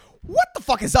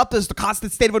fuck is up? This is the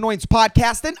Constant State of Annoyance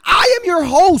podcast, and I am your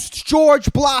host, George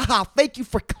Blaha. Thank you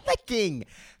for clicking.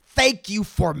 Thank you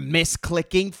for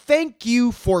misclicking. Thank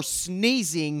you for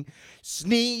sneezing.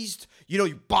 Sneezed. You know,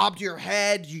 you bobbed your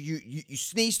head. You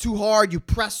sneezed too hard. You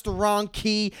pressed the wrong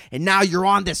key, and now you're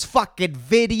on this fucking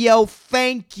video.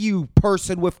 Thank you,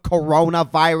 person with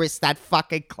coronavirus that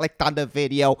fucking clicked on the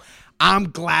video.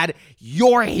 I'm glad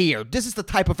you're here. This is the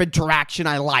type of interaction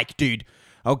I like, dude.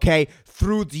 Okay,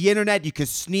 through the internet, you can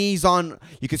sneeze on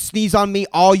me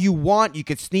all you want. You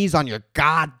can sneeze on your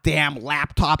goddamn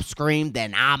laptop screen,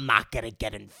 then I'm not gonna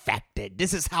get infected.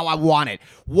 This is how I want it.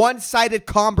 One-sided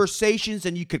conversations,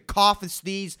 and you could cough and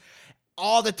sneeze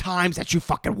all the times that you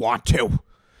fucking want to.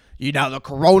 You know, the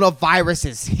coronavirus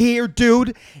is here,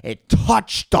 dude. It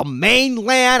touched the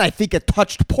mainland. I think it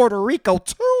touched Puerto Rico,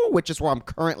 too, which is where I'm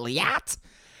currently at.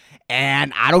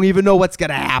 And I don't even know what's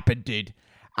gonna happen, dude.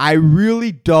 I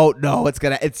really don't know.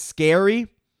 It's scary.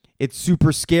 It's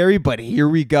super scary, but here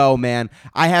we go, man.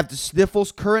 I have the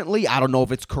sniffles currently. I don't know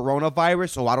if it's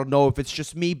coronavirus, or I don't know if it's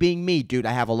just me being me, dude.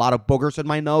 I have a lot of boogers in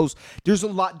my nose.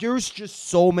 There's just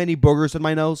so many boogers in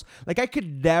my nose. Like, I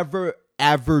could never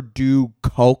ever do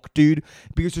coke, dude,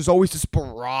 because there's always this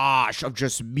barrage of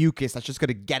just mucus that's just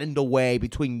gonna get in the way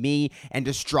between me and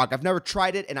this drug. I've never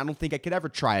tried it, and I don't think I could ever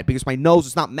try it because my nose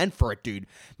is not meant for it, dude.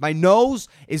 My nose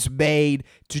is made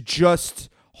to just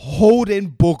hold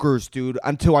in boogers, dude,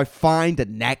 until I find the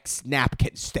next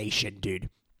napkin station, dude.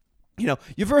 You know,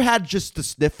 you ever had just the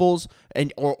sniffles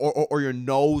and or your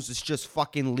nose is just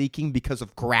fucking leaking because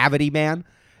of gravity, man?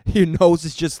 Your nose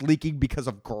is just leaking because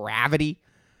of gravity.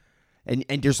 And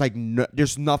there's like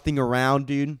there's nothing around,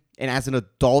 dude. And as an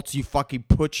adult, you fucking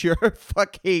put your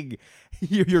fucking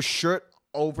your shirt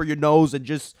over your nose and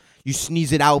just you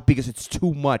sneeze it out because it's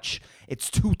too much. It's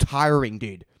too tiring,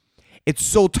 dude. It's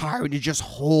so tiring to just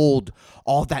hold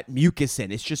all that mucus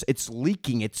in. It's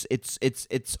leaking. It's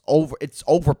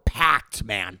overpacked,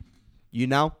 man. You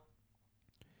know?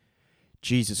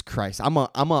 Jesus Christ. I'm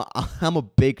a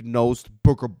big nosed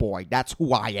booger boy. That's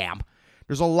who I am.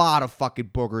 There's a lot of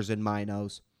fucking boogers in my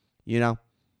nose, you know?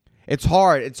 It's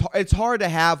hard. It's hard to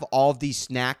have all of these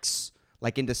snacks,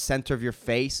 like, in the center of your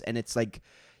face, and it's, like,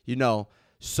 you know,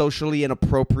 socially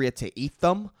inappropriate to eat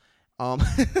them.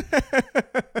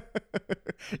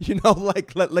 You know,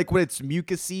 like when it's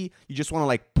mucusy, you just want to,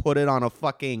 like, put it on a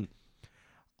fucking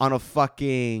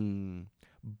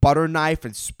butter knife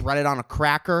and spread it on a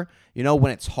cracker. You know,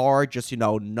 when it's hard, just, you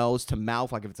know, nose to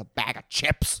mouth, like if it's a bag of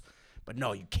chips. But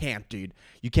no, you can't, dude.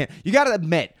 You can't. You gotta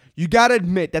admit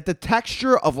that the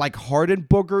texture of, like, hardened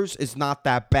boogers is not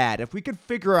that bad. If we could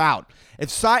figure out,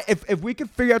 if we could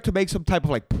figure out to make some type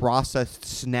of, like, processed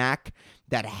snack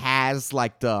that has,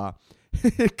 like, the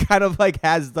kind of, like,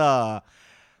 has the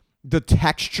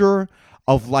texture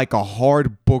of, like, a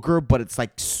hard booger, but it's,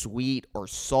 like, sweet or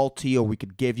salty, or we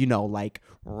could give, you know, like,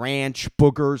 ranch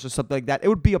boogers or something like that. It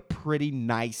would be a pretty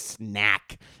nice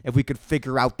snack if we could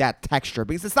figure out that texture,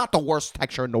 because it's not the worst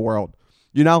texture in the world.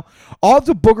 You know, all of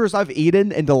the boogers I've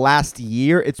eaten in the last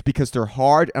year, it's because they're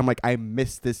hard, and I'm like, I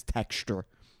miss this texture.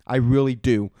 I really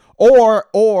do. Or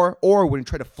when you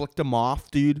try to flick them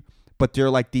off, dude, but they're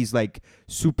like these, like,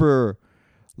 super,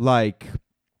 like,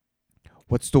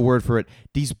 what's the word for it?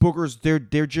 These boogers,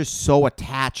 they're just so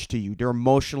attached to you. They're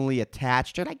emotionally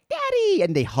attached. They're like, Daddy!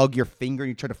 And they hug your finger, and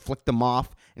you try to flick them off,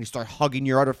 and you start hugging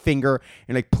your other finger,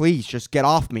 and like, please, just get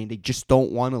off me. And they just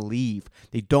don't want to leave.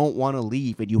 They don't want to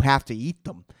leave, and you have to eat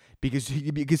them. Because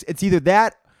it's either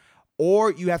that,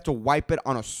 or you have to wipe it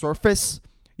on a surface,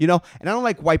 you know? And I don't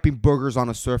like wiping boogers on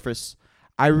a surface.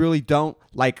 I really don't.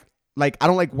 Like I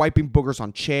don't like wiping boogers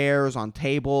on chairs, on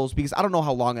tables, because I don't know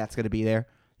how long that's going to be there.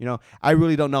 You know, I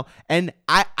really don't know. And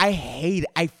I hate it.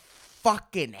 I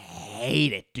fucking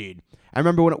hate it, dude. I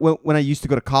remember when I used to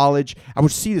go to college, I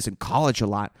would see this in college a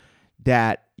lot,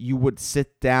 that you would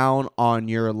sit down on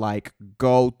your, like,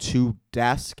 go-to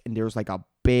desk, and there was, like, a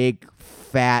big,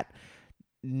 fat,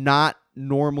 not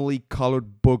normally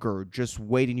colored booger just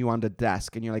waiting you on the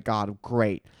desk. And you're like, God,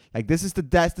 great. Like, this is the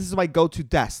desk. This is my go-to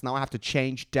desk. Now I have to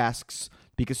change desks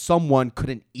because someone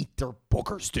couldn't eat their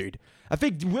boogers, dude. I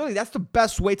think, really, that's the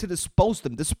best way to dispose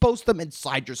them. Dispose them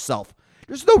inside yourself.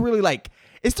 There's no really, like,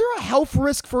 is there a health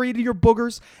risk for eating your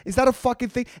boogers? Is that a fucking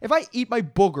thing? If I eat my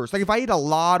boogers, like, if I eat a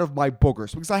lot of my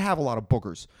boogers, because I have a lot of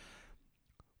boogers,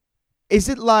 is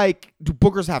it like, do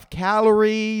boogers have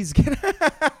calories?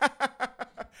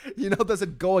 You know, does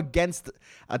it go against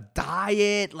a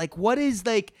diet? Like, what is,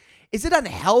 like, is it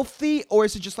unhealthy, or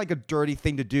is it just, like, a dirty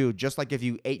thing to do? Just like if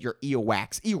you ate your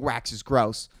earwax. Earwax is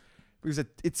gross because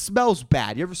it smells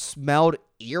bad. You ever smelled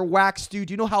earwax, dude?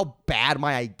 Do you know how bad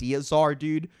my ideas are,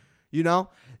 dude? You know?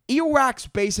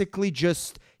 Earwax basically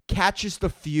just catches the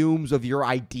fumes of your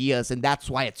ideas, and that's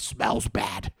why it smells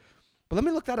bad. But let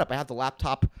me look that up. I have the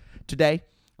laptop today.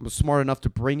 I was smart enough to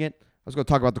bring it. I was going to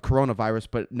talk about the coronavirus,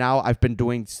 but now I've been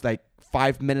doing like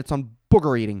 5 minutes on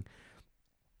booger eating.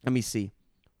 Let me see.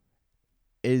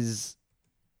 Is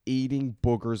eating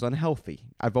boogers unhealthy?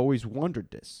 I've always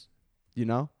wondered this, you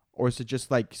know? Or is it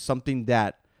just like something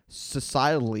that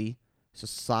societal,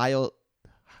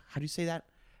 how do you say that?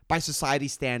 By society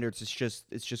standards, it's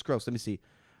just gross. Let me see.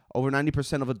 Over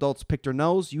 90% of adults pick their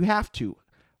nose. You have to.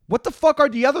 What the fuck are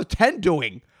the other 10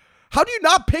 doing? How do you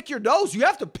not pick your nose? You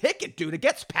have to pick it, dude. It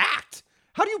gets packed.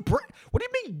 How do you what do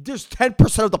you mean there's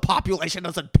 10% of the population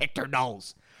doesn't pick their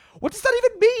nose? What does that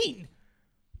even mean?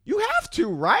 You have to,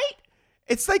 right?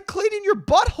 It's like cleaning your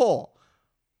butthole.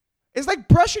 It's like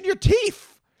brushing your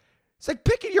teeth. It's like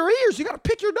picking your ears. You got to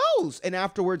pick your nose. And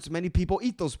afterwards, many people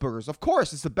eat those boogers. Of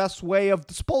course, it's the best way of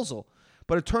disposal.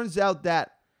 But it turns out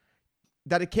that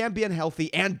it can be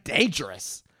unhealthy and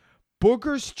dangerous.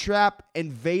 Boogers trap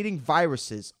invading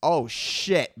viruses. Oh,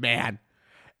 shit, man.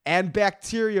 And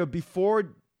bacteria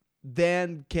before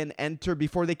they can,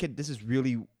 this is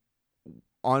really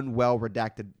unwell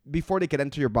redacted, before they can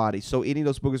enter your body. So eating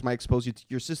those boogers might expose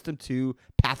your system to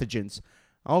pathogens.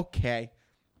 Okay.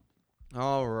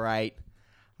 All right.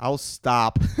 I'll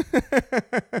stop.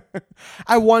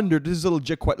 I wonder, this is a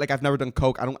legit question. Like, I've never done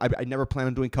coke. I never plan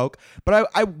on doing coke. But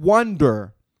I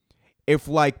wonder if,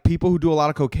 like, people who do a lot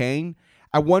of cocaine,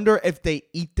 I wonder if they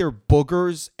eat their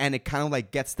boogers and it kind of,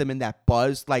 like, gets them in that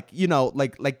buzz. Like, you know,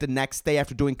 like the next day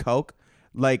after doing coke,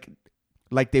 like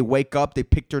they wake up, they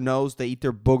pick their nose, they eat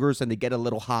their boogers, and they get a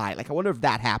little high. Like, I wonder if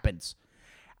that happens.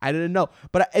 I didn't know.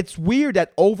 But it's weird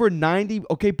that over 90,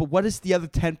 okay, but what is the other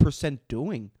 10%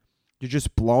 doing? You're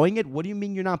just blowing it? What do you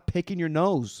mean you're not picking your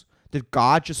nose? Did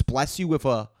God just bless you with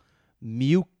a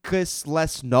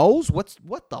mucus-less nose?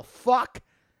 What the fuck?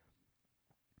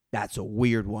 That's a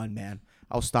weird one, man.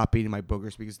 I'll stop eating my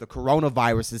boogers because the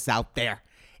coronavirus is out there.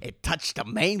 It touched the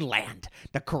mainland.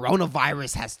 The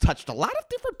coronavirus has touched a lot of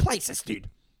different places, dude.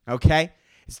 Okay?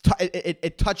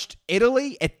 It touched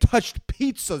Italy. It touched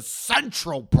Pizza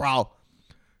Central, bro.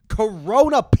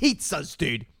 Corona pizzas,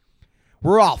 dude.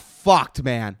 We're all fucked,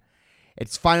 man.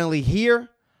 It's finally here.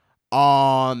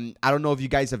 I don't know if you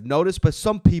guys have noticed, but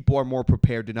some people are more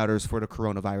prepared than others for the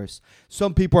coronavirus.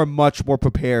 Some people are much more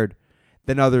prepared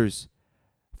than others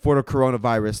for the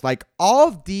coronavirus. Like, all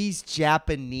of these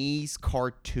Japanese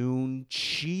cartoon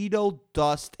Cheeto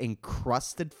dust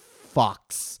encrusted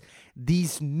fucks,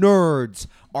 these nerds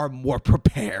are more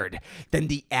prepared than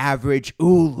the average,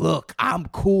 ooh, look, I'm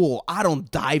cool, I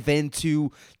don't dive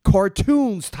into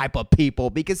cartoons type of people,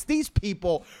 because these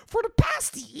people, for the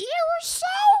past year or so,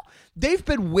 they've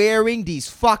been wearing these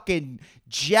fucking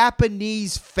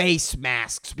Japanese face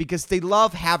masks because they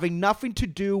love having nothing to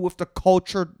do with the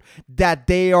culture that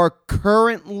they are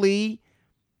currently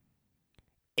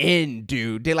in,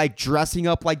 dude. They like dressing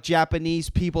up like Japanese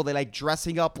people. They like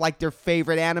dressing up like their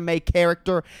favorite anime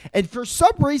character. And for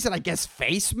some reason, I guess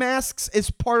face masks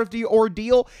is part of the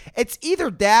ordeal. It's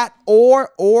either that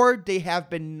or they have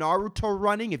been Naruto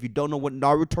running. If you don't know what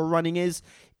Naruto running is,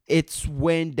 it's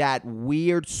when that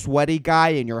weird sweaty guy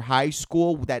in your high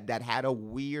school that had a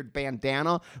weird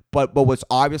bandana but was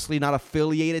obviously not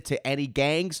affiliated to any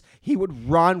gangs, he would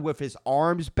run with his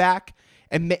arms back.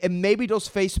 And maybe those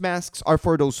face masks are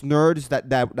for those nerds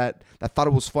that thought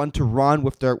it was fun to run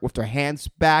with their hands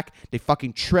back. They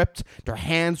fucking tripped. Their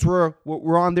hands were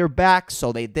on their back,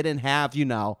 so they didn't have, you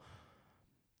know,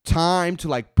 time to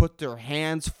like put their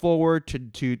hands forward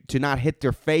to not hit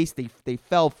their face. They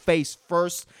fell face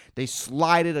first. They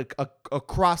slided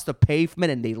across the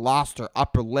pavement and they lost their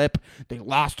upper lip. They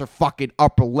lost their fucking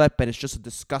upper lip, and it's just a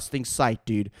disgusting sight,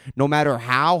 dude. No matter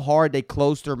how hard they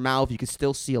close their mouth, you can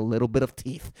still see a little bit of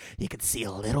teeth. You can see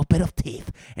a little bit of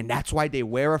teeth, and that's why they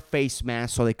wear a face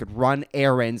mask, so they could run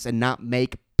errands and not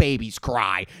make babies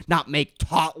cry, not make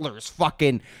toddlers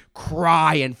fucking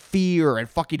cry and fear and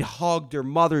fucking hug their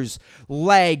mother's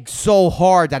leg so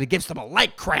hard that it gives them a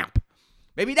leg cramp.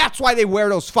 Maybe that's why they wear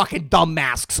those fucking dumb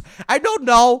masks. I don't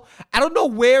know. I don't know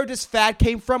where this fad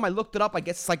came from. I looked it up. I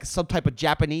guess it's like some type of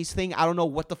Japanese thing. I don't know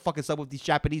what the fuck is up with these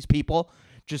Japanese people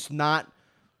just not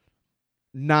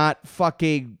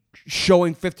fucking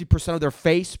showing 50% of their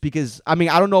face, because I mean,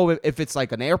 I don't know if it's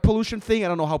like an air pollution thing. I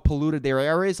don't know how polluted their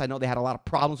air is. I know they had a lot of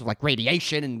problems with like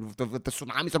radiation and with the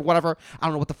tsunamis and whatever. I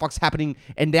don't know what the fuck's happening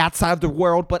in that side of the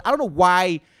world, but I don't know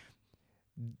why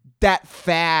that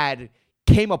fad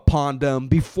came upon them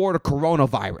before the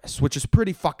coronavirus, which is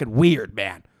pretty fucking weird,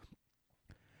 man.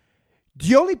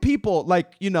 The only people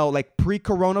like, like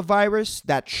pre-coronavirus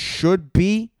that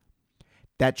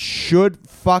should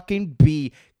fucking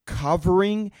be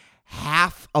covering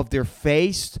half of their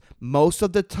face most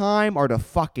of the time are the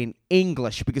fucking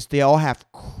English, because they all have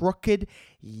crooked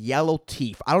yellow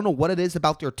teeth. I don't know what it is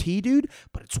about their teeth, dude,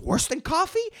 but it's worse than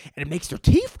coffee, and it makes their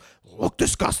teeth look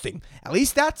disgusting. At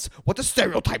least that's what the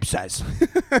stereotype says.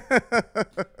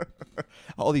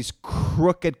 All these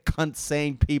crooked cunt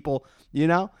saying people,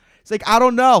 It's like, I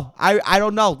don't know. I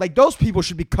don't know. Like, those people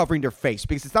should be covering their face,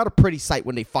 because it's not a pretty sight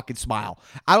when they fucking smile.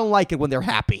 I don't like it when they're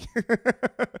happy.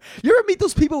 You ever meet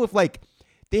those people with, like,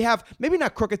 they have maybe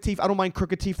not crooked teeth. I don't mind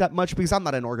crooked teeth that much because I'm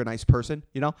not an organized person,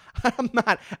 I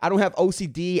don't have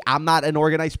OCD. I'm not an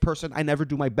organized person. I never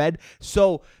do my bed.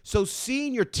 So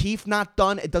seeing your teeth not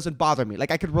done, it doesn't bother me.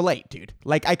 Like, I could relate, dude.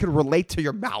 Like, I could relate to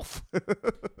your mouth.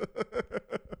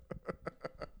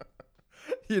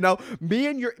 Me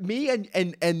and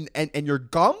your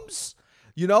gums,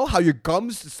 how your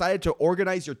gums decided to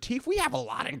organize your teeth. We have a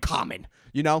lot in common,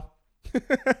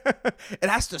 It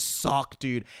has to suck,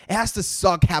 dude. It has to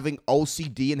suck having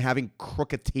OCD and having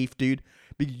crooked teeth, dude.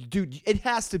 Dude, it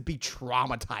has to be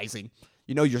traumatizing.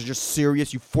 You're just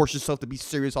serious. You force yourself to be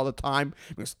serious all the time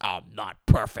because I'm not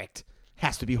perfect. It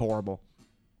has to be horrible.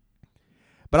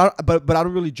 But I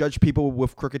don't really judge people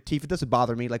with crooked teeth. It doesn't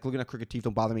bother me. Like, looking at crooked teeth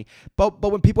don't bother me. But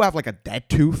when people have like a dead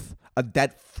tooth, a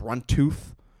dead front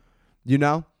tooth,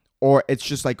 or it's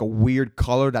just like a weird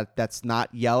color that's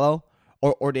not yellow,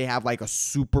 or they have like a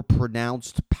super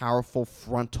pronounced, powerful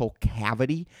frontal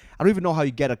cavity. I don't even know how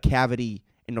you get a cavity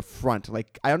in the front.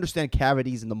 Like, I understand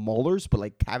cavities in the molars, but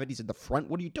like cavities in the front,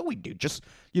 what are you doing, dude? Just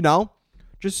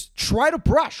try to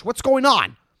brush. What's going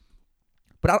on?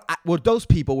 But with those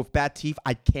people with bad teeth,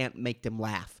 I can't make them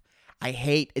laugh. I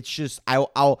hate. It's just I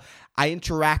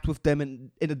interact with them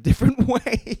in a different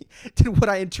way than what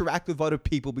I interact with other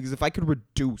people. Because if I could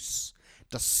reduce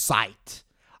the sight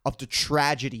of the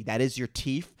tragedy that is your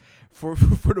teeth for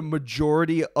the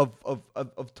majority of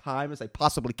time as I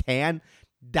possibly can,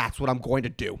 that's what I'm going to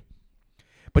do.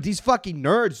 But these fucking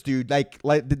nerds, dude, like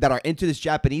that are into this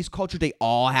Japanese culture, they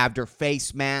all have their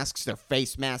face masks. Their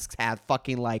face masks have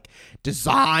fucking like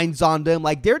designs on them.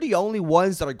 Like, they're the only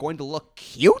ones that are going to look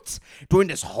cute during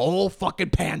this whole fucking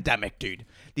pandemic, dude.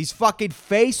 These fucking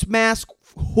face mask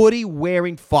hoodie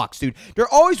wearing fucks, dude. They're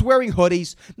always wearing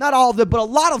hoodies. Not all of them, but a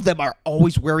lot of them are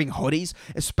always wearing hoodies,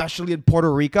 especially in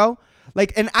Puerto Rico.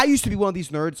 Like, and I used to be one of these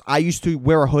nerds. I used to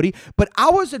wear a hoodie, but I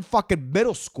was in fucking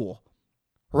middle school.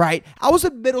 Right? I was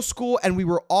in middle school and we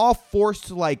were all forced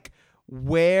to like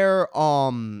wear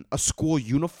a school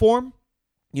uniform,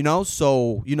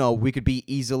 so, we could be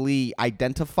easily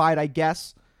identified, I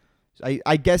guess.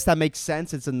 I guess that makes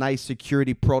sense. It's a nice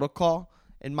security protocol,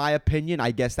 in my opinion.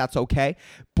 I guess that's okay.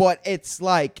 But it's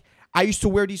like, I used to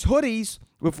wear these hoodies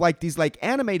with like these like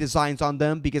anime designs on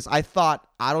them because I thought,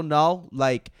 I don't know,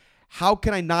 like, how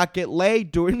can I not get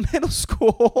laid during middle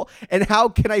school? And how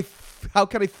can I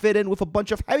fit in with a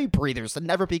bunch of heavy breathers and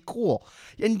never be cool?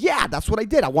 And yeah, that's what I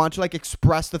did. I wanted to like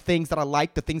express the things that I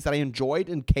liked, the things that I enjoyed,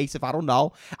 in case if I don't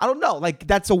know. Like,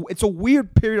 it's a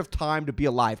weird period of time to be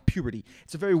alive. Puberty.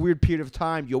 It's a very weird period of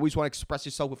time. You always want to express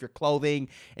yourself with your clothing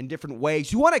in different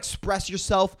ways. You want to express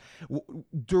yourself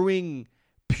during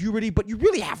puberty, but you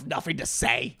really have nothing to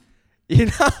say.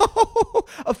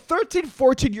 A 13,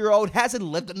 14-year-old hasn't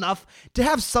lived enough to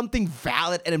have something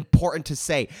valid and important to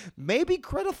say. Maybe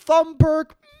Greta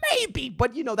Thunberg, maybe,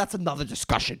 but that's another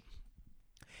discussion.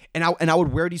 And I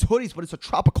would wear these hoodies, but it's a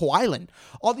tropical island.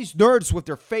 All these nerds with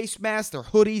their face masks, their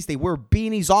hoodies, they wear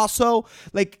beanies also.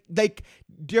 Like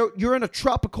you're in a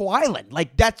tropical island.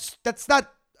 Like, that's not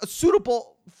a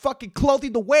suitable fucking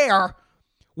clothing to wear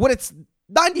when it's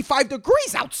 95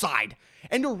 degrees outside.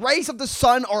 And the rays of the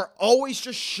sun are always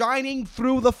just shining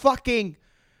through the fucking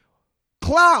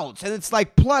clouds. And it's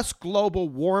like, plus global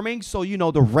warming. So,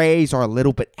 the rays are a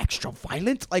little bit extra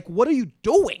violent. Like, what are you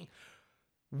doing?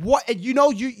 What? And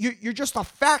you're just a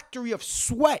factory of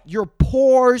sweat. Your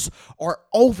pores are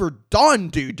overdone,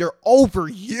 dude. They're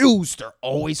overused. They're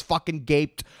always fucking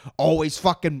gaped. Always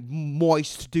fucking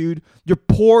moist, dude. Your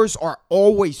pores are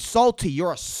always salty.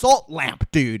 You're a salt lamp,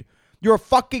 dude. You're a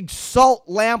fucking salt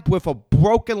lamp with a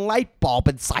broken light bulb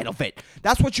inside of it.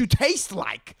 That's what you taste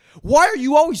like. Why are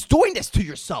you always doing this to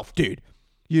yourself, dude?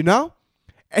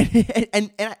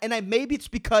 And maybe it's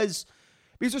because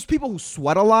there's people who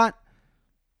sweat a lot.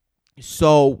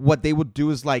 So what they would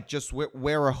do is like just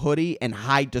wear a hoodie and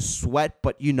hide the sweat.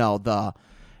 But the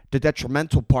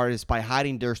detrimental part is by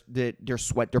hiding their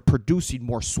sweat, they're producing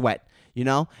more sweat.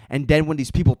 And then when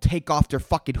these people take off their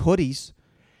fucking hoodies,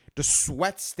 the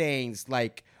sweat stains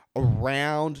like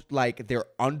around like their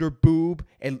under boob,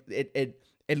 and it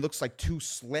looks like two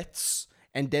slits,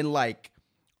 and then like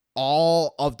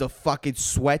all of the fucking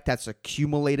sweat that's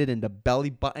accumulated in the belly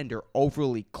button, their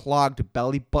overly clogged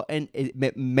belly button,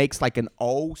 it makes like an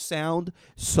O sound.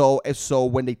 So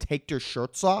when they take their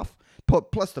shirts off,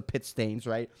 plus the pit stains,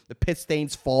 right? The pit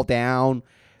stains fall down,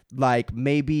 like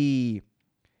maybe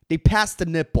they pass the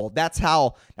nipple. That's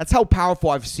how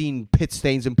powerful I've seen pit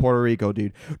stains in Puerto Rico,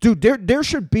 dude. Dude, there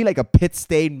should be like a pit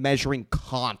stain measuring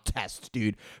contest,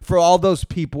 dude, for all those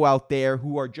people out there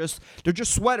who are they're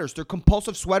just sweaters. They're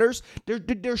compulsive sweaters.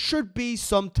 There should be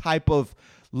some type of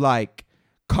like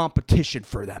competition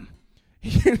for them.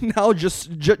 Just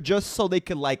so they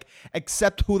can like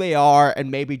accept who they are and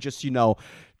maybe just,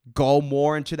 go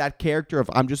more into that character of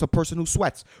I'm just a person who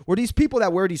sweats. Or these people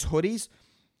that wear these hoodies,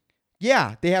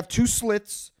 yeah, they have two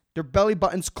slits, their belly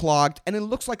button's clogged, and it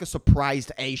looks like a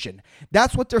surprised Asian.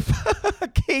 That's what their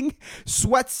fucking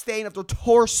sweat stain of their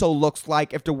torso looks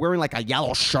like if they're wearing like a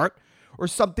yellow shirt or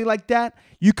something like that.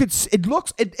 It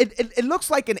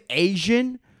looks like an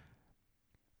Asian.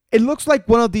 It looks like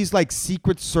one of these like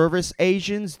Secret Service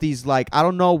Asians. These like, I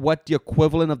don't know what the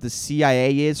equivalent of the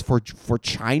CIA is for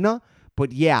China,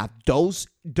 but yeah, those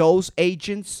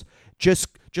agents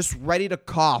just ready to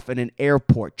cough in an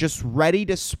airport, just ready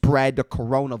to spread the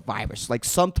coronavirus. Like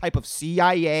some type of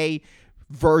CIA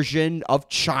version of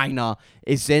China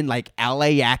is in like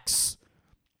LAX,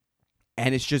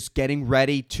 and it's just getting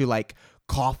ready to like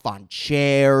cough on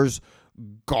chairs,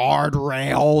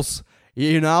 guardrails,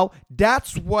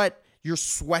 That's what your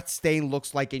sweat stain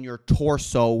looks like in your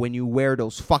torso when you wear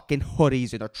those fucking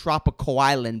hoodies in a tropical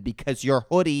island because your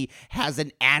hoodie has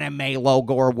an anime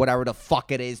logo or whatever the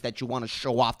fuck it is that you want to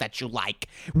show off that you like.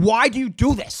 Why do you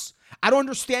do this? I don't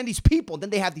understand these people.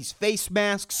 Then they have these face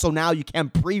masks, so now you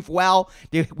can't breathe well.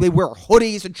 They wear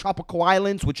hoodies in tropical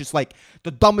islands, which is like the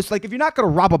dumbest. Like, if you're not going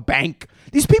to rob a bank,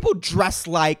 these people dress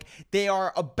like they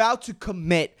are about to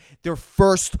commit their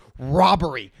first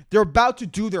robbery. They're about to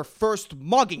do their first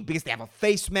mugging because they have a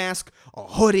face mask, a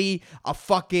hoodie, a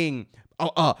fucking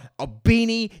a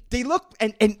beanie. They look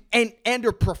and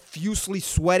they're profusely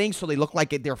sweating, so they look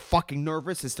like they're fucking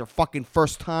nervous. It's their fucking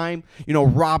first time,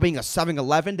 robbing a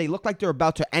 7-Eleven. They look like they're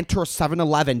about to enter a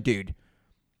 7-Eleven, dude,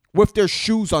 with their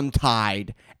shoes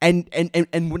untied. And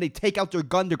when they take out their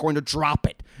gun, they're going to drop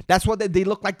it. That's what they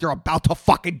look like they're about to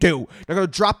fucking do. They're going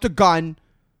to drop the gun.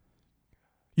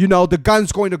 The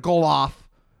gun's going to go off.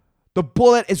 The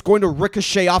bullet is going to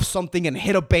ricochet off something and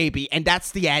hit a baby, and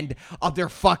that's the end of their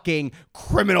fucking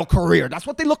criminal career. That's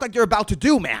what they look like they're about to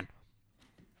do, man.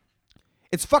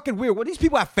 It's fucking weird. When these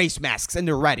people have face masks and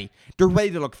they're ready to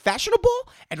look fashionable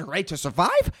and they're ready to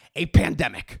survive a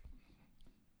pandemic.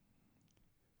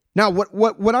 Now,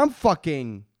 what I'm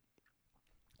fucking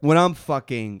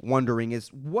wondering is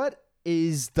what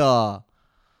is the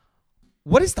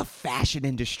fashion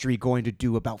industry going to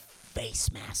do about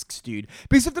face masks, dude?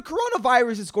 Because if the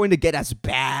coronavirus is going to get as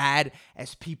bad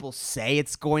as people say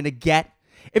it's going to get,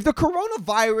 if the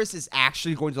coronavirus is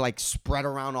actually going to like spread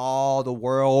around all the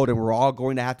world and we're all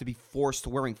going to have to be forced to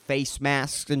wearing face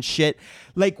masks and shit,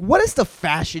 like what is the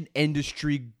fashion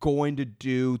industry going to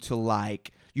do to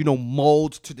like,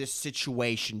 mold to this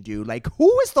situation, dude? Like,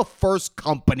 who is the first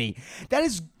company that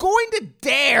is going to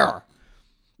dare,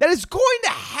 that is going to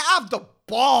have the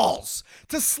balls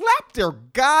to slap their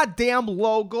goddamn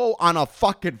logo on a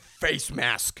fucking face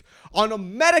mask, on a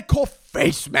medical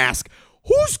face mask?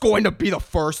 Who's going to be the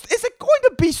first? Is it going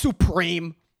to be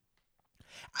Supreme?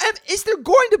 Is there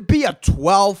going to be a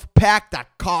 12-pack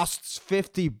that costs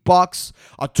 $50?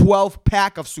 A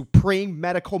 12-pack of Supreme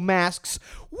medical masks?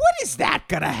 When is that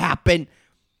going to happen?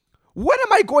 When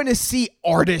am I going to see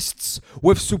artists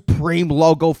with Supreme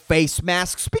logo face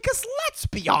masks? Because let's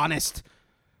be honest,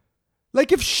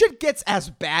 like if shit gets as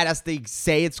bad as they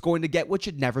say it's going to get, which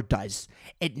it never does.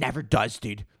 It never does,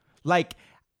 dude. Like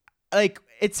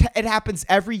it happens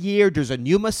every year. There's a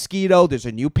new mosquito, there's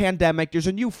a new pandemic, there's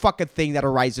a new fucking thing that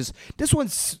arises. This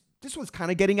one's kind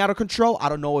of getting out of control. I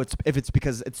don't know if it's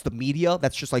because it's the media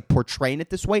that's just like portraying it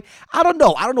this way. I don't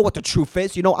know what the truth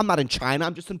is. I'm not in China.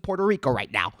 I'm just in Puerto Rico right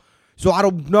now. So I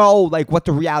don't know like what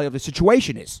the reality of the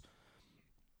situation is.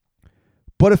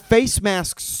 But if face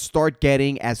masks start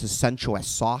getting as essential as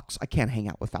socks, I can't hang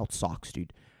out without socks,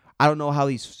 dude. I don't know how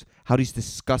these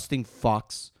disgusting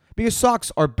fucks, because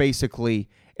socks are basically,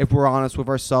 if we're honest with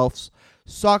ourselves,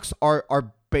 socks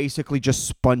are basically just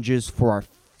sponges for our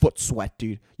foot sweat,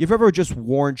 dude. You've ever just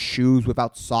worn shoes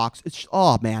without socks?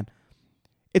 Oh man,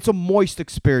 it's a moist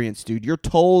experience, dude. Your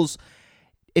toes,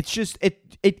 it's just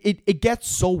it gets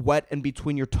so wet in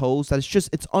between your toes that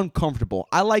it's uncomfortable.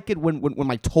 I like it when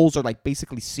my toes are like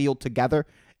basically sealed together.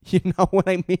 You know what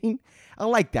I mean? I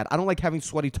like that. I don't like having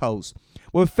sweaty toes.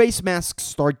 When face masks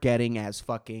start getting as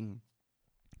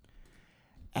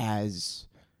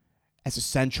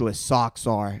essential as socks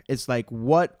are, it's like,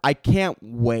 what? I can't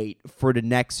wait for the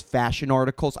next fashion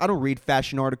articles. I don't read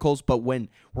fashion articles, but when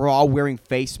we're all wearing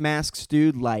face masks,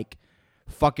 dude, like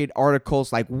fucking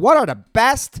articles like, what are the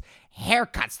best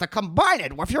haircuts to combine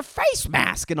it with your face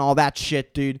mask and all that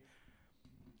shit, dude.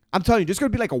 I'm telling you, there's going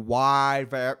to be like a wide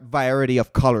variety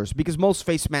of colors because most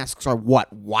face masks are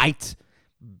what? White?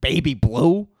 Baby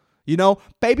blue? You know,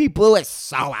 baby blue is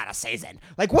so out of season.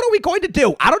 Like, what are we going to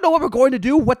do? I don't know what we're going to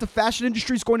do, what the fashion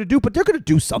industry is going to do, but they're going to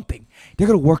do something. They're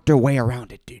going to work their way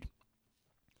around it, dude.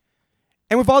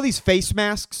 And with all these face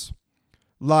masks,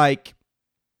 like,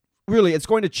 really, it's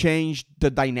going to change the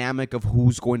dynamic of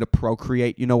who's going to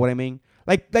procreate. You know what I mean?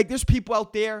 Like there's people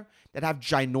out there that have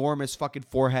ginormous fucking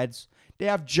foreheads. They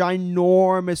have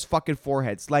ginormous fucking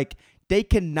foreheads. Like, they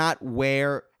cannot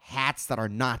wear hats that are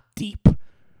not deep,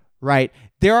 right?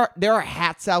 There are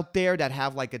hats out there that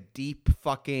have like a deep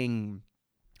fucking,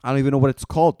 I don't even know what it's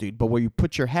called, dude, but where you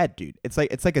put your head, dude. It's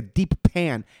like a deep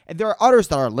pan. And there are others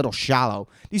that are a little shallow.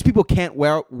 These people can't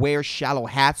wear shallow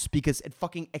hats because it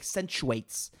fucking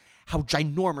accentuates how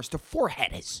ginormous their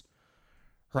forehead is,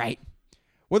 right?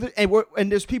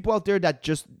 And there's people out there that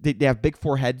just, they have big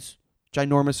foreheads,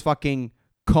 ginormous fucking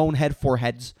cone head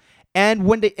foreheads, and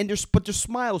but their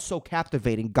smile is so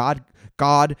captivating. God,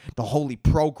 the holy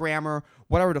programmer,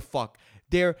 whatever the fuck,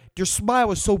 their smile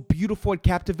is so beautiful and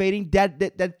captivating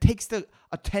that takes the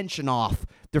attention off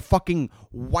their fucking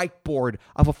whiteboard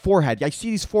of a forehead. I see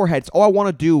these foreheads. All I want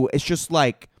to do is just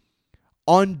like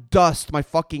undust my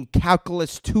fucking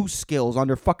calculus 2 skills on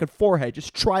their fucking forehead.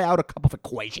 Just try out a couple of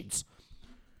equations.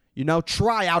 You know,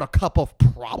 try out a couple of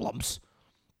problems.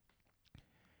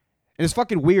 And it's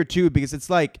fucking weird, too, because it's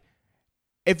like,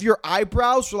 if your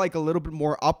eyebrows were like a little bit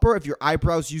more upper, if your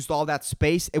eyebrows used all that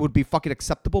space, it would be fucking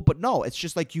acceptable. But no, it's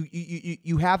just like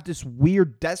you have this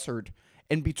weird desert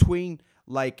in between,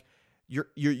 like,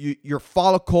 your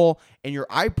follicle and your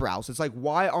eyebrows. It's like,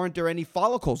 why aren't there any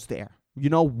follicles there? You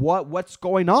know, what's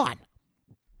going on?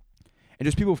 And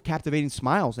there's people with captivating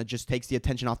smiles that just takes the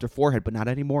attention off their forehead, but not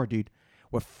anymore, dude.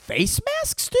 With face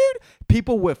masks, dude?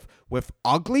 People with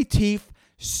ugly teeth,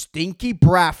 stinky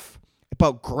breath,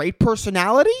 but great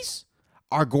personalities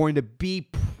are going to be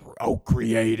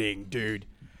procreating, dude.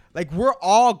 Like, we're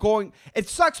all going. It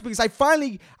sucks because I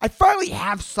finally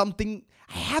have something.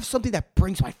 I have something that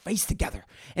brings my face together,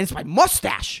 and it's my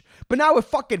mustache. But now with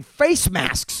fucking face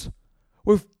masks,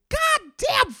 with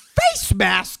goddamn face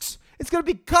masks, it's gonna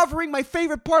be covering my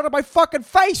favorite part of my fucking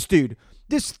face, dude.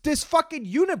 This fucking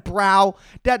unibrow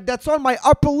that's on my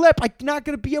upper lip. I'm not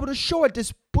gonna be able to show it.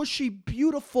 This bushy,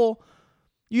 beautiful,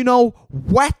 you know,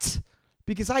 wet,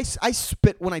 because I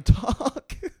spit when I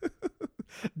talk.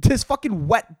 This fucking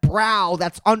wet brow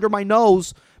that's under my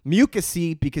nose,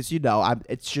 mucusy, because, you know,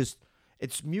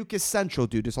 it's mucus central,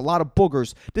 dude. There's a lot of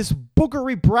boogers. This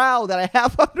boogery brow that I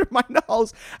have under my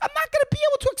nose, I'm not going to be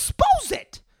able to expose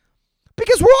it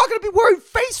because we're all going to be wearing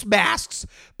face masks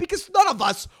because none of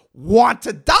us want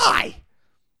to die.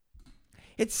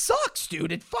 It sucks,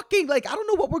 dude. It fucking, like, I don't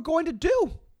know what we're going to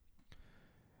do.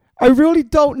 I really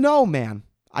don't know, man.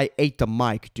 I ate the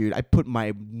mic, dude. I put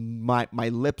my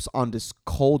lips on this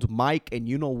cold mic, and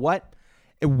you know what?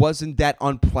 It wasn't that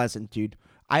unpleasant, dude.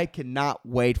 I cannot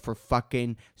wait for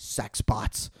fucking sex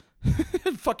bots.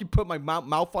 Fucking put my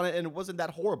mouth on it, and it wasn't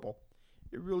that horrible.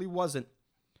 It really wasn't.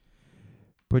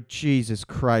 But Jesus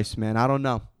Christ, man, I don't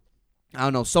know.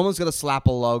 Someone's going to slap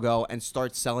a logo and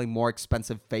start selling more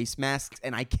expensive face masks,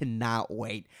 and I cannot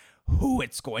wait who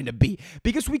it's going to be.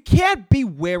 Because we can't be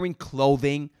wearing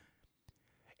clothing.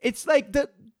 It's like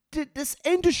this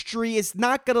industry is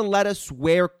not going to let us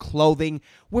wear clothing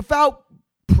without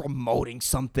promoting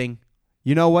something.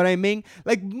 You know what I mean?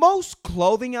 Like, most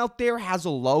clothing out there has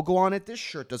a logo on it. This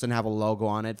shirt doesn't have a logo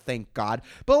on it, thank God.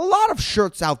 But a lot of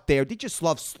shirts out there, they just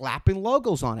love slapping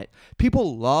logos on it.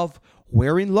 People love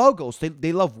wearing logos.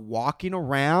 They love walking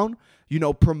around, you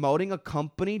know, promoting a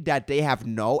company that they have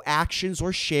no actions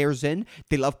or shares in.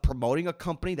 They love promoting a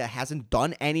company that hasn't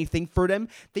done anything for them.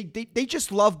 They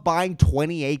just love buying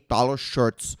 $28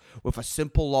 shirts with a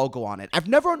simple logo on it. I've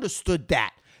never understood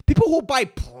that. People who buy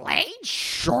plain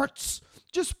shirts,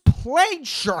 just plain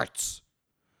shirts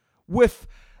with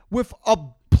a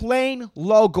plain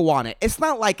logo on it. It's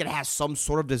not like it has some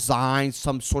sort of design,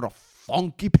 some sort of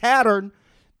funky pattern.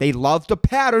 They love the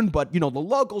pattern, but, the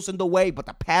logo's in the way, but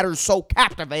the pattern's so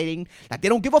captivating that they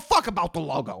don't give a fuck about the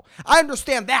logo. I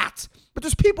understand that. But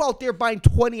there's people out there buying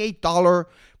 $28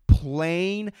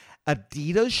 plain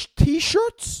Adidas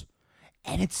t-shirts.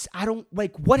 And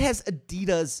what has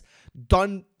Adidas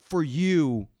done for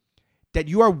you that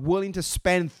you are willing to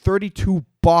spend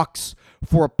 $32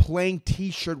 for a plain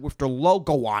t-shirt with their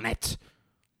logo on it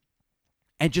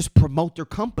and just promote their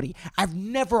company? I've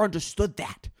never understood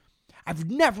that.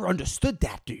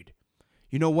 Dude.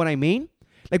 You know what I mean?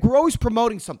 Like, we're always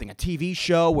promoting something, a TV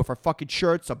show with our fucking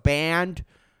shirts, a band,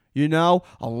 a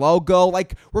logo.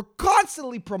 Like, we're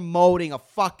constantly promoting a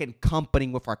fucking company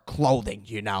with our clothing,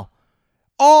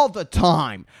 all the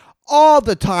time,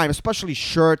 especially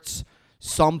shirts,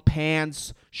 some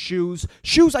pants, shoes.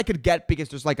 Shoes I could get because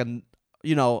there's like a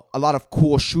lot of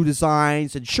cool shoe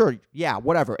designs, and sure, yeah,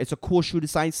 whatever. It's a cool shoe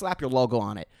design, slap your logo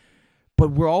on it.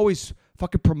 But we're always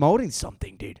fucking promoting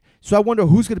something, dude. So I wonder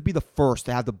who's going to be the first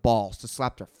to have the balls to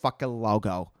slap their fucking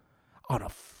logo on a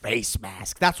face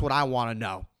mask. That's what I want to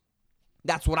know.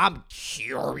 That's what I'm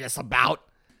curious about.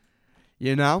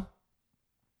 Because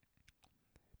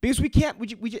we can't,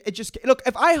 look,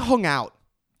 if I hung out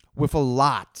with a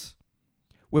lot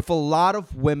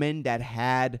of women that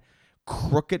had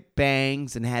crooked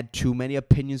bangs and had too many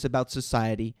opinions about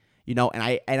society,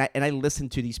 and I listen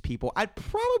to these people, I'd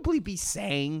probably be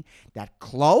saying that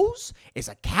clothes is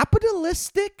a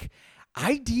capitalistic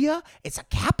idea. It's a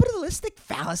capitalistic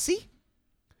fallacy,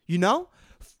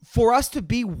 for us to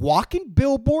be walking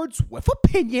billboards with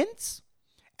opinions,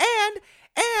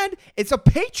 and it's a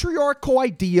patriarchal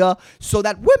idea so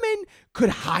that women could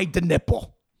hide the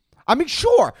nipple. I mean,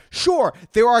 sure,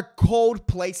 there are cold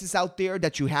places out there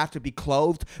that you have to be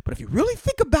clothed, but if you really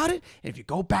think about it, and if you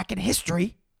go back in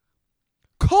history,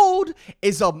 cold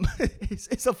is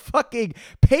a fucking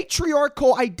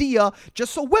patriarchal idea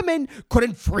just so women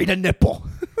couldn't free the nipple.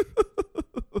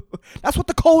 That's what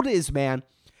the code is, man.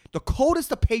 The code is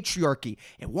the patriarchy.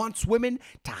 It wants women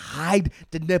to hide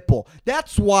the nipple.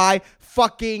 That's why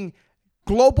fucking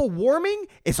global warming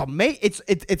is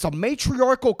it's a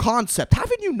matriarchal concept.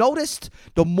 Haven't you noticed?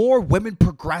 The more women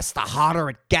progress, the hotter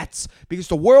it gets because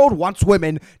the world wants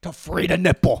women to free the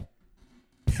nipple.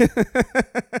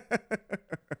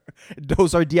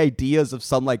 Those are the ideas of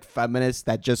some like feminists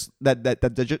that just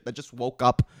woke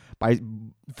up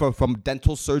from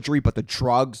dental surgery, but the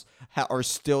drugs are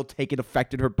still taking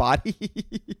effect in her body.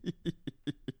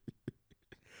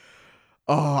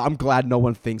 Oh, I'm glad no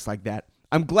one thinks like that.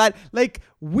 I'm glad,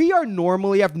 we are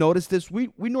normally, I've noticed this,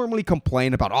 we normally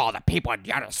complain about, the people on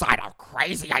the other side have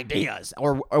crazy ideas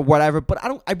or whatever, but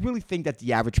I really think that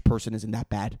the average person isn't that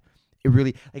bad. It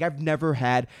really, I've never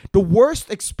had, the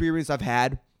worst experience I've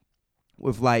had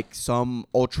with, some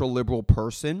ultra-liberal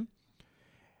person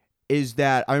is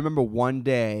that I remember one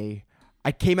day,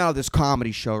 I came out of this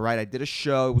comedy show, right? I did a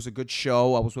show. It was a good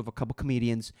show. I was with a couple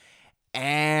comedians.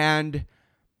 And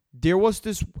there was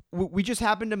this, we just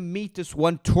happened to meet this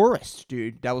one tourist,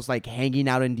 dude, that was, hanging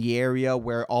out in the area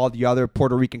where all the other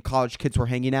Puerto Rican college kids were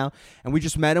hanging out. And we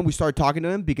just met him. We started talking to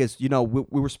him because, we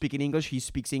were speaking English. He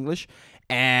speaks English.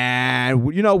 And,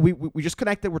 we just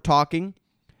connected. We're talking.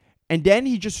 And then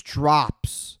he just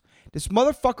drops. This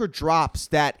motherfucker drops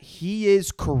that he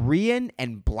is Korean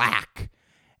and black.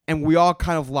 And we all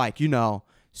kind of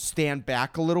stand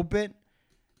back a little bit.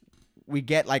 We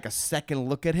get a second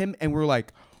look at him and we're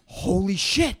like, holy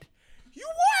shit, you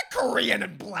are Korean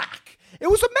and black. It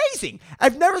was amazing.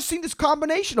 I've never seen this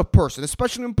combination of person,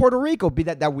 especially in Puerto Rico, be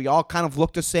that we all kind of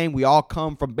look the same. We all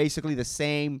come from basically the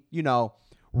same,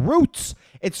 roots.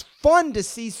 It's fun to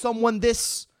see someone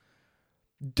this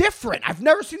different. I've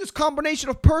never seen this combination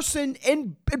of person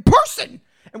in person.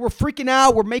 And we're freaking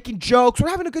out. We're making jokes. We're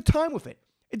having a good time with it.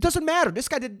 It doesn't matter. This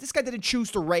guy didn't choose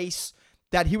the race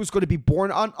that he was going to be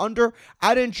born under.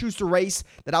 I didn't choose the race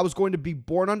that I was going to be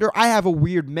born under. I have a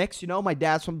weird mix, My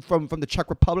dad's from the Czech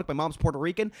Republic. My mom's Puerto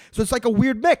Rican. So it's like a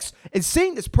weird mix. And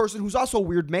seeing this person who's also a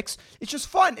weird mix, it's just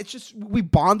fun. It's just, we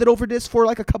bonded over this for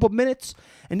a couple of minutes.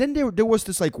 And then there was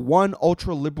this one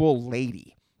ultra-liberal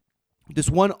lady. This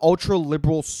one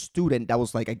ultra-liberal student that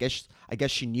was I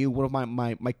guess she knew one of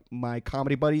my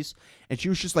comedy buddies. And she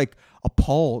was just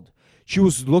appalled. She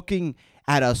was looking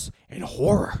at us in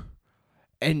horror.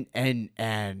 And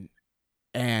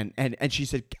she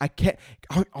said,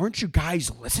 aren't you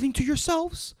guys listening to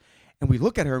yourselves? And we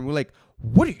look at her and we're like,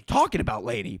 what are you talking about,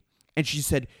 lady? And she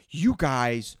said, you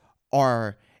guys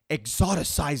are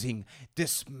exoticizing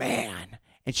this man.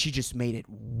 And she just made it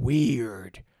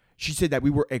weird. She said that we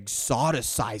were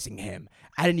exoticizing him.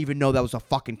 I didn't even know that was a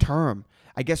fucking term.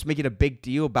 I guess, making a big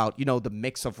deal about, the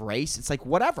mix of race. It's like,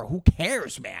 whatever. Who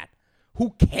cares, man?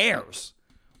 Who cares?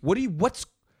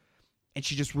 And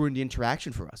she just ruined the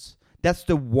interaction for us. That's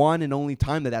the one and only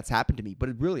time that's happened to me. But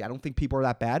I don't think people are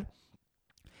that bad.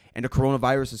 And the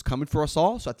coronavirus is coming for us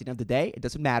all. So at the end of the day, it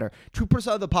doesn't matter.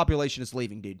 2% of the population is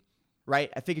leaving, dude.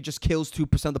 Right? I think it just kills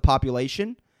 2% of the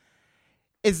population.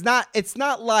 It's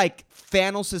not like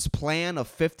Thanos' plan of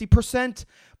 50%.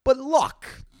 But look,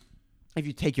 if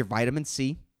you take your vitamin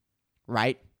C,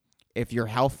 right? If you're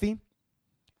healthy,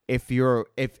 if you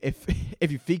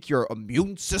think your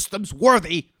immune system's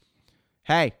worthy,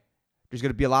 hey, there's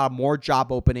going to be a lot of more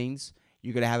job openings.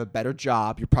 You're going to have a better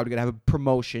job. You're probably going to have a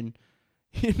promotion,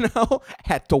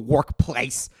 at the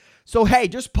workplace. So, hey,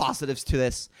 there's positives to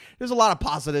this. There's a lot of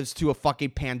positives to a fucking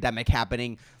pandemic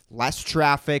happening. Less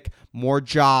traffic, more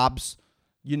jobs,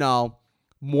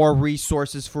 more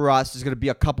resources for us. There's going to be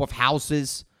a couple of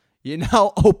houses,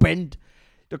 opened.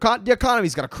 The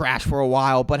economy's going to crash for a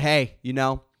while. But, hey,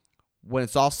 when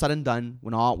it's all said and done,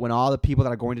 when all the people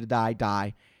that are going to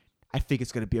die, I think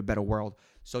it's going to be a better world.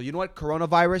 So you know what,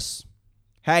 coronavirus?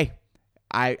 Hey,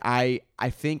 I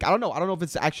think, I don't know if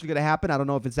it's actually going to happen. I don't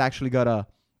know if it's actually going to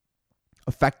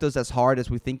affect us as hard as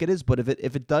we think it is. But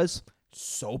if it does,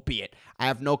 so be it. I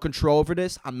have no control over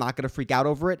this. I'm not going to freak out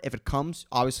over it. If it comes,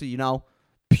 obviously,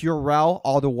 Purell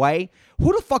all the way.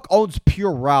 Who the fuck owns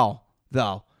Purell,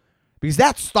 though? Because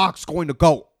that stock's going to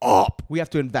go up. We have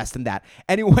to invest in that.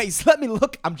 Anyways, let me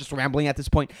look. I'm just rambling at this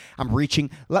point. I'm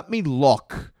reaching. Let me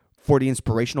look for the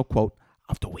inspirational quote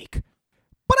of the week.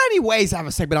 But anyways, I have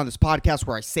a segment on this podcast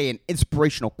where I say an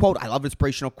inspirational quote. I love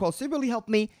inspirational quotes. They really help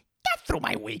me get through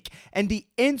my week. And the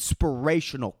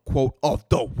inspirational quote of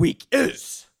the week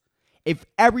is, if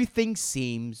everything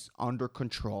seems under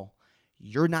control,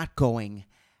 you're not going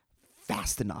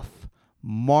fast enough.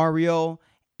 Mario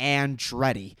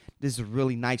Andretti. This is a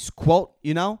really nice quote,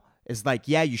 It's like,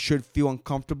 yeah, you should feel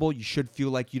uncomfortable. You should feel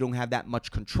like you don't have that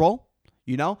much control.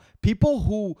 People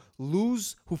who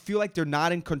feel like they're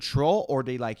not in control, or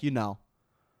they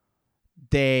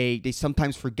they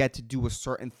sometimes forget to do a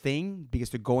certain thing because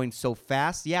they're going so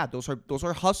fast. Yeah, those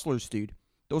are hustlers, dude.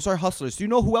 Those are hustlers. Do you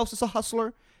know who else is a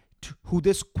hustler? Who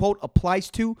this quote applies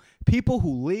to? People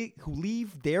who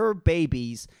leave their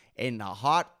babies in a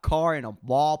hot car in a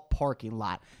mall parking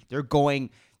lot. They're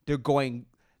going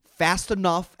fast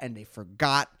enough, and they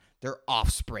forgot their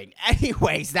offspring.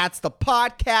 Anyways, that's the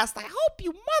podcast. I hope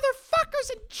you motherfuckers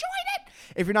enjoyed it.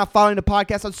 If you're not following the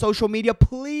podcast on social media,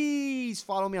 please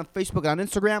follow me on Facebook and on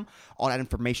Instagram. All that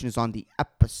information is on the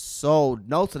episode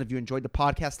notes. And if you enjoyed the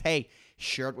podcast, hey,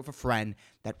 share it with a friend.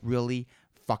 That really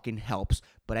fucking helps.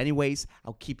 But anyways,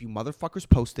 I'll keep you motherfuckers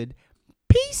posted.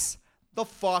 Peace the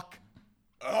fuck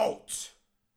out.